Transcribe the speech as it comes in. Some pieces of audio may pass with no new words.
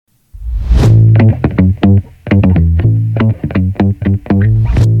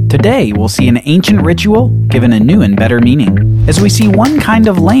Today, we'll see an ancient ritual given a new and better meaning, as we see one kind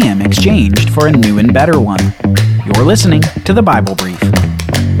of lamb exchanged for a new and better one. You're listening to the Bible Brief.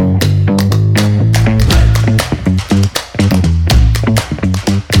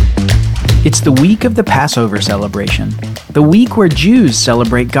 It's the week of the Passover celebration, the week where Jews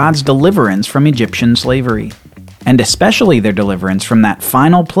celebrate God's deliverance from Egyptian slavery, and especially their deliverance from that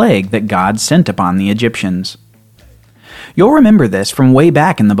final plague that God sent upon the Egyptians. You'll remember this from way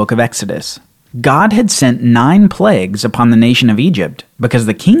back in the book of Exodus. God had sent 9 plagues upon the nation of Egypt because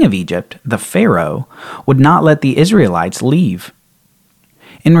the king of Egypt, the Pharaoh, would not let the Israelites leave.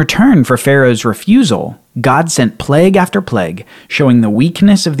 In return for Pharaoh's refusal, God sent plague after plague, showing the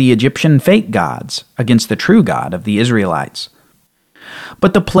weakness of the Egyptian fake gods against the true God of the Israelites.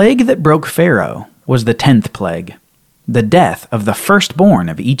 But the plague that broke Pharaoh was the 10th plague, the death of the firstborn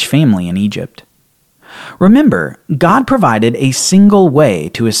of each family in Egypt. Remember, God provided a single way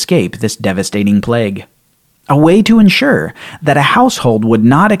to escape this devastating plague, a way to ensure that a household would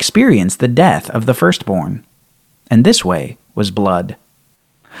not experience the death of the firstborn. And this way was blood.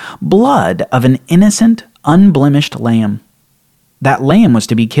 Blood of an innocent, unblemished lamb. That lamb was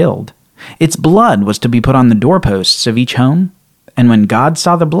to be killed. Its blood was to be put on the doorposts of each home, and when God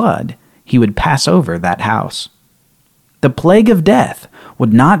saw the blood, he would pass over that house. The plague of death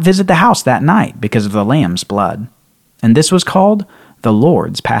would not visit the house that night because of the lamb's blood, and this was called the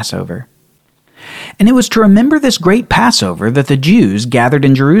Lord's Passover. And it was to remember this great Passover that the Jews gathered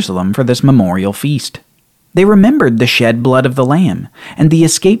in Jerusalem for this memorial feast. They remembered the shed blood of the lamb and the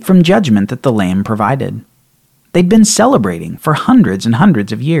escape from judgment that the lamb provided. They'd been celebrating for hundreds and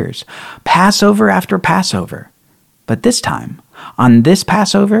hundreds of years, Passover after Passover. But this time, on this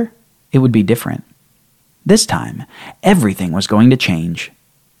Passover, it would be different. This time, everything was going to change.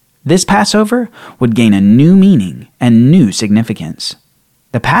 This Passover would gain a new meaning and new significance.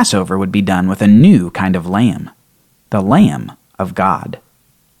 The Passover would be done with a new kind of lamb, the Lamb of God.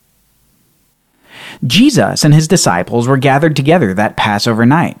 Jesus and his disciples were gathered together that Passover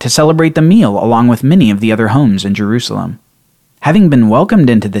night to celebrate the meal along with many of the other homes in Jerusalem. Having been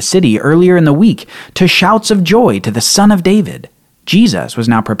welcomed into the city earlier in the week to shouts of joy to the Son of David, Jesus was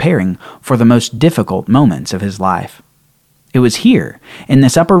now preparing for the most difficult moments of his life. It was here, in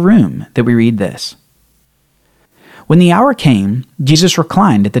this upper room, that we read this. When the hour came, Jesus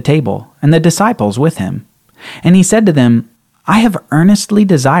reclined at the table, and the disciples with him. And he said to them, I have earnestly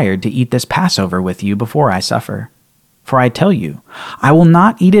desired to eat this Passover with you before I suffer. For I tell you, I will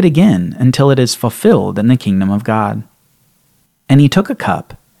not eat it again until it is fulfilled in the kingdom of God. And he took a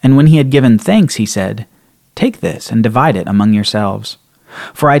cup, and when he had given thanks, he said, Take this and divide it among yourselves.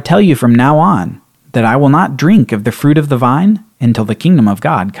 For I tell you from now on that I will not drink of the fruit of the vine until the kingdom of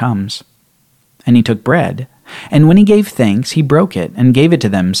God comes. And he took bread, and when he gave thanks, he broke it and gave it to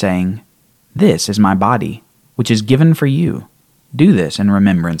them, saying, This is my body, which is given for you. Do this in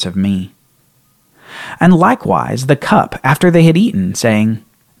remembrance of me. And likewise the cup after they had eaten, saying,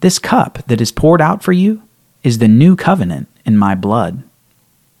 This cup that is poured out for you is the new covenant in my blood.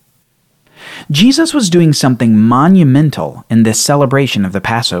 Jesus was doing something monumental in this celebration of the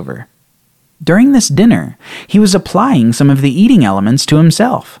Passover. During this dinner, he was applying some of the eating elements to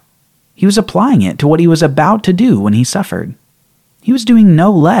himself. He was applying it to what he was about to do when he suffered. He was doing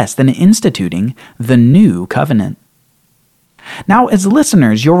no less than instituting the new covenant. Now, as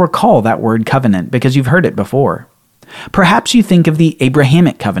listeners, you'll recall that word covenant because you've heard it before. Perhaps you think of the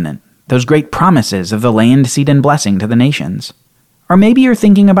Abrahamic covenant, those great promises of the land, seed, and blessing to the nations. Or maybe you're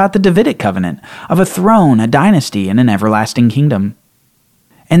thinking about the Davidic covenant of a throne, a dynasty, and an everlasting kingdom.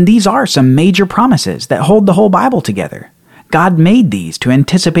 And these are some major promises that hold the whole Bible together. God made these to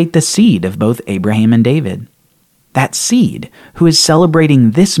anticipate the seed of both Abraham and David. That seed who is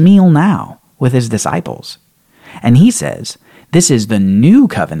celebrating this meal now with his disciples. And he says, This is the new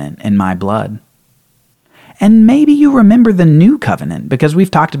covenant in my blood. And maybe you remember the new covenant because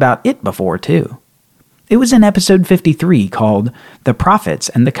we've talked about it before too. It was in episode 53 called The Prophets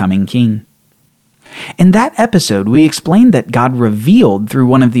and the Coming King. In that episode, we explained that God revealed through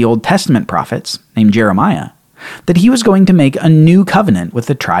one of the Old Testament prophets, named Jeremiah, that he was going to make a new covenant with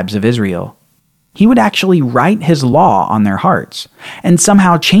the tribes of Israel. He would actually write his law on their hearts and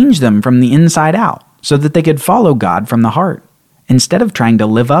somehow change them from the inside out so that they could follow God from the heart, instead of trying to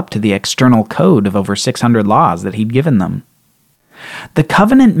live up to the external code of over 600 laws that he'd given them. The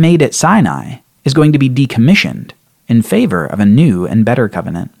covenant made at Sinai is going to be decommissioned in favor of a new and better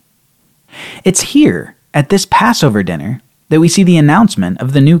covenant. It's here, at this Passover dinner, that we see the announcement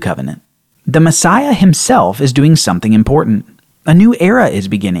of the new covenant. The Messiah himself is doing something important. A new era is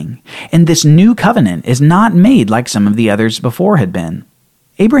beginning, and this new covenant is not made like some of the others before had been.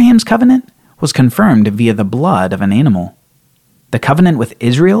 Abraham's covenant was confirmed via the blood of an animal. The covenant with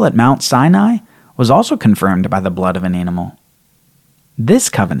Israel at Mount Sinai was also confirmed by the blood of an animal. This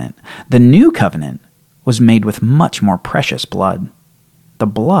covenant, the new covenant, was made with much more precious blood, the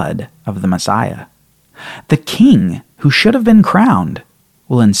blood of the Messiah. The king who should have been crowned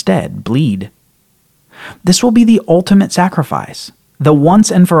will instead bleed. This will be the ultimate sacrifice, the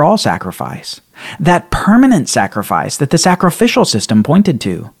once and for all sacrifice, that permanent sacrifice that the sacrificial system pointed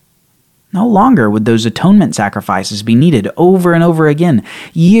to. No longer would those atonement sacrifices be needed over and over again,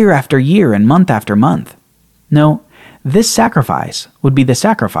 year after year and month after month. No, this sacrifice would be the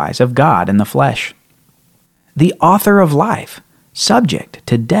sacrifice of God in the flesh, the author of life, subject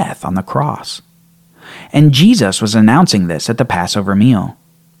to death on the cross. And Jesus was announcing this at the Passover meal.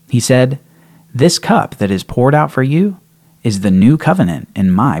 He said, "This cup that is poured out for you is the new covenant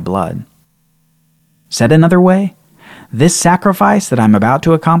in my blood." Said another way, this sacrifice that I'm about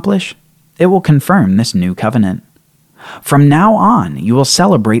to accomplish, it will confirm this new covenant. From now on, you will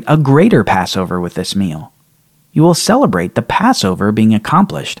celebrate a greater Passover with this meal. You will celebrate the Passover being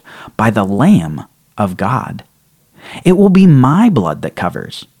accomplished by the Lamb of God. It will be my blood that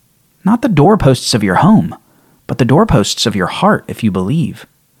covers, not the doorposts of your home, but the doorposts of your heart if you believe.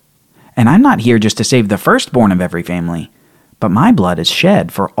 And I'm not here just to save the firstborn of every family, but my blood is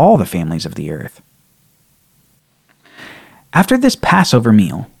shed for all the families of the earth. After this Passover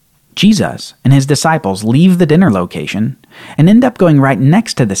meal, Jesus and his disciples leave the dinner location and end up going right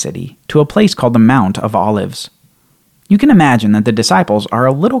next to the city to a place called the Mount of Olives. You can imagine that the disciples are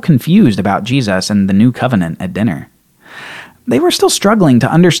a little confused about Jesus and the new covenant at dinner. They were still struggling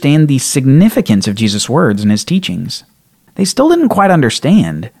to understand the significance of Jesus' words and his teachings. They still didn't quite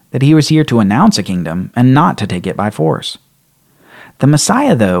understand that he was here to announce a kingdom and not to take it by force. The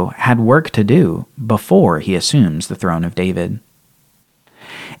Messiah, though, had work to do before he assumes the throne of David.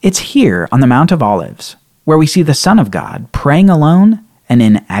 It's here on the Mount of Olives where we see the Son of God praying alone and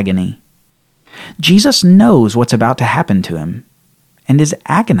in agony. Jesus knows what's about to happen to him and is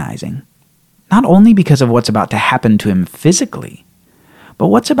agonizing, not only because of what's about to happen to him physically, but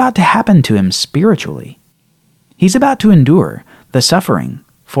what's about to happen to him spiritually. He's about to endure the suffering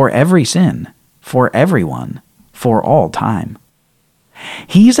for every sin, for everyone, for all time.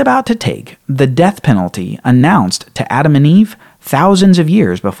 He's about to take the death penalty announced to Adam and Eve thousands of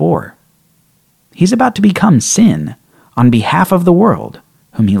years before. He's about to become sin on behalf of the world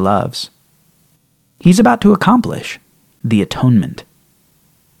whom he loves. He's about to accomplish the atonement.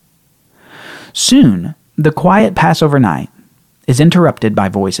 Soon, the quiet Passover night is interrupted by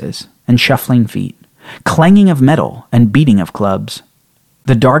voices and shuffling feet, clanging of metal and beating of clubs.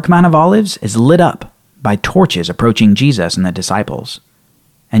 The dark Mount of Olives is lit up by torches approaching Jesus and the disciples.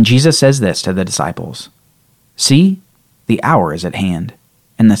 And Jesus says this to the disciples, "See, the hour is at hand,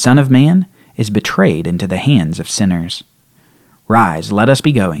 and the Son of Man is betrayed into the hands of sinners. Rise, let us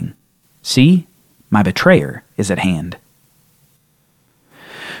be going. See, my betrayer is at hand."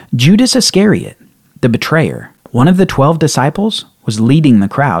 Judas Iscariot, the betrayer, one of the 12 disciples, was leading the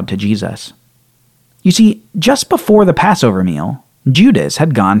crowd to Jesus. You see, just before the Passover meal, Judas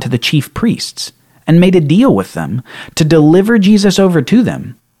had gone to the chief priests and made a deal with them to deliver Jesus over to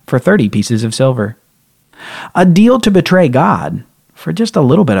them for 30 pieces of silver. A deal to betray God for just a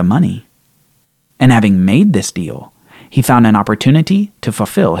little bit of money. And having made this deal, he found an opportunity to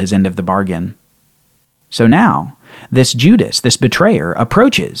fulfill his end of the bargain. So now, this Judas, this betrayer,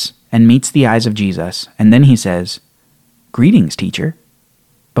 approaches and meets the eyes of Jesus, and then he says, "Greetings, teacher,"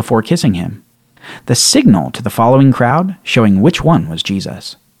 before kissing him, the signal to the following crowd showing which one was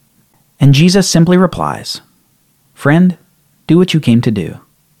Jesus. And Jesus simply replies, "Friend, do what you came to do."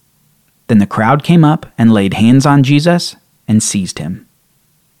 Then the crowd came up and laid hands on Jesus and seized him.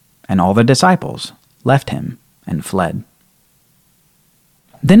 And all the disciples left him and fled.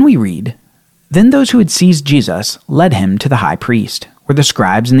 Then we read, "Then those who had seized Jesus led him to the high priest, where the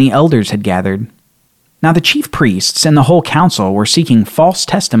scribes and the elders had gathered. Now the chief priests and the whole council were seeking false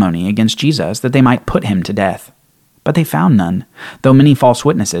testimony against Jesus that they might put him to death. But they found none, though many false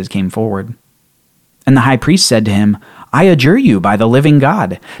witnesses came forward. And the high priest said to him, 'I adjure you by the living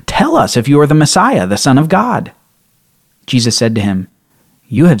God, tell us if you are the Messiah, the Son of God.' Jesus said to him,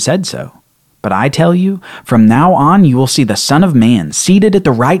 'You have said so. But I tell you, from now on you will see the Son of Man seated at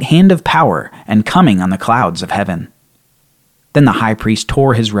the right hand of power and coming on the clouds of heaven.' Then the high priest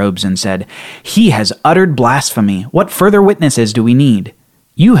tore his robes and said, 'He has uttered blasphemy. What further witnesses do we need?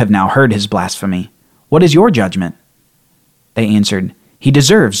 You have now heard his blasphemy. What is your judgment?' They answered, 'He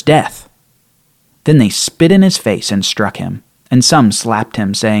deserves death.' Then they spit in his face and struck him, and some slapped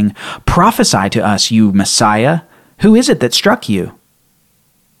him, saying, 'Prophesy to us, you Messiah. Who is it that struck you?'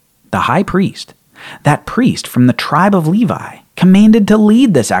 the high priest, that priest from the tribe of Levi, commanded to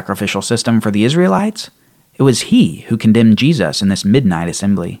lead the sacrificial system for the Israelites, it was he who condemned Jesus in this midnight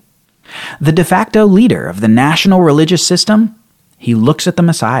assembly. The de facto leader of the national religious system, he looks at the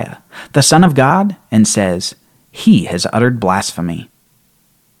Messiah, the Son of God, and says, "He has uttered blasphemy."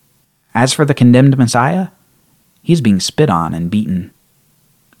 As for the condemned Messiah, he's being spit on and beaten.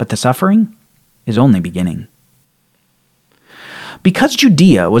 But the suffering is only beginning. Because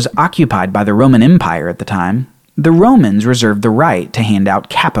Judea was occupied by the Roman Empire at the time, the Romans reserved the right to hand out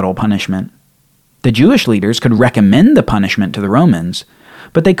capital punishment. The Jewish leaders could recommend the punishment to the Romans,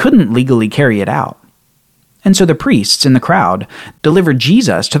 but they couldn't legally carry it out. And so the priests in the crowd delivered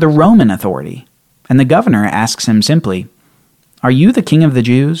Jesus to the Roman authority, and the governor asks him simply, "Are you the king of the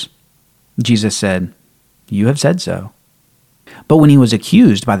Jews?" Jesus said, "You have said so." But when he was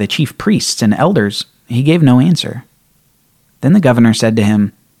accused by the chief priests and elders, he gave no answer. Then the governor said to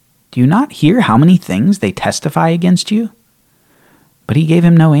him, "Do you not hear how many things they testify against you?" But he gave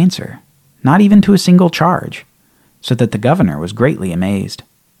him no answer, not even to a single charge, so that the governor was greatly amazed.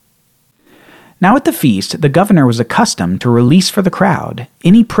 Now at the feast, the governor was accustomed to release for the crowd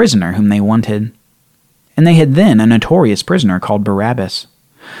any prisoner whom they wanted. And they had then a notorious prisoner called Barabbas.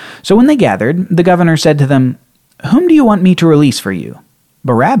 So when they gathered, the governor said to them, "Whom do you want me to release for you,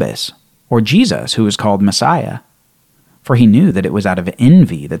 Barabbas or Jesus, who is called Messiah?" For he knew that it was out of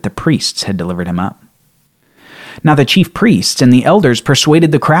envy that the priests had delivered him up. Now the chief priests and the elders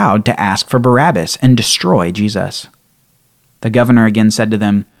persuaded the crowd to ask for Barabbas and destroy Jesus. The governor again said to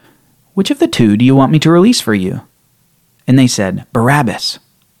them, "Which of the two do you want me to release for you?" And they said, "Barabbas."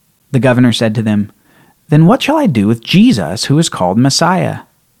 The governor said to them, "Then what shall I do with Jesus, who is called Messiah?"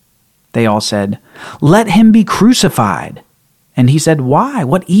 They all said, "Let him be crucified." And he said, "Why?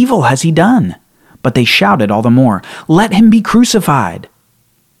 What evil has he done?" But they shouted all the more, "Let him be crucified."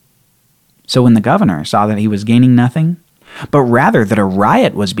 So when the governor saw that he was gaining nothing, but rather that a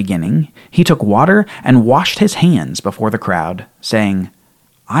riot was beginning, he took water and washed his hands before the crowd, saying,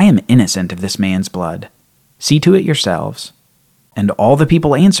 "I am innocent of this man's blood. See to it yourselves." And all the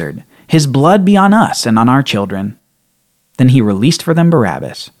people answered, "His blood be on us and on our children." Then he released for them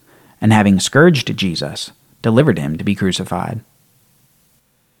Barabbas, and having scourged Jesus, delivered him to be crucified.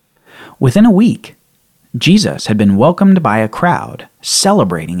 Within a week, Jesus had been welcomed by a crowd,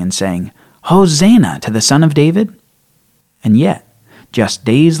 celebrating and saying, "Hosanna to the Son of David." And yet, just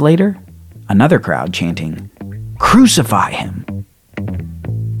days later, another crowd chanting, "Crucify him."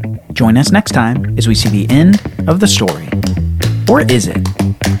 Join us next time as we see the end of the story. Or is it?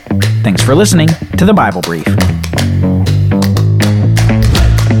 Thanks for listening to the Bible Brief.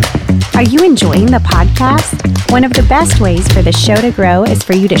 Are you enjoying the podcast? One of the best ways for the show to grow is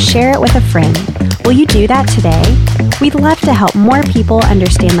for you to share it with a friend. Will you do that today? We'd love to help more people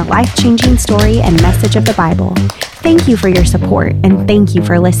understand the life-changing story and message of the Bible. Thank you for your support, and thank you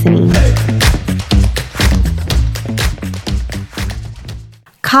for listening.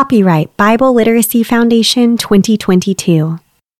 Copyright Bible Literacy Foundation 2022.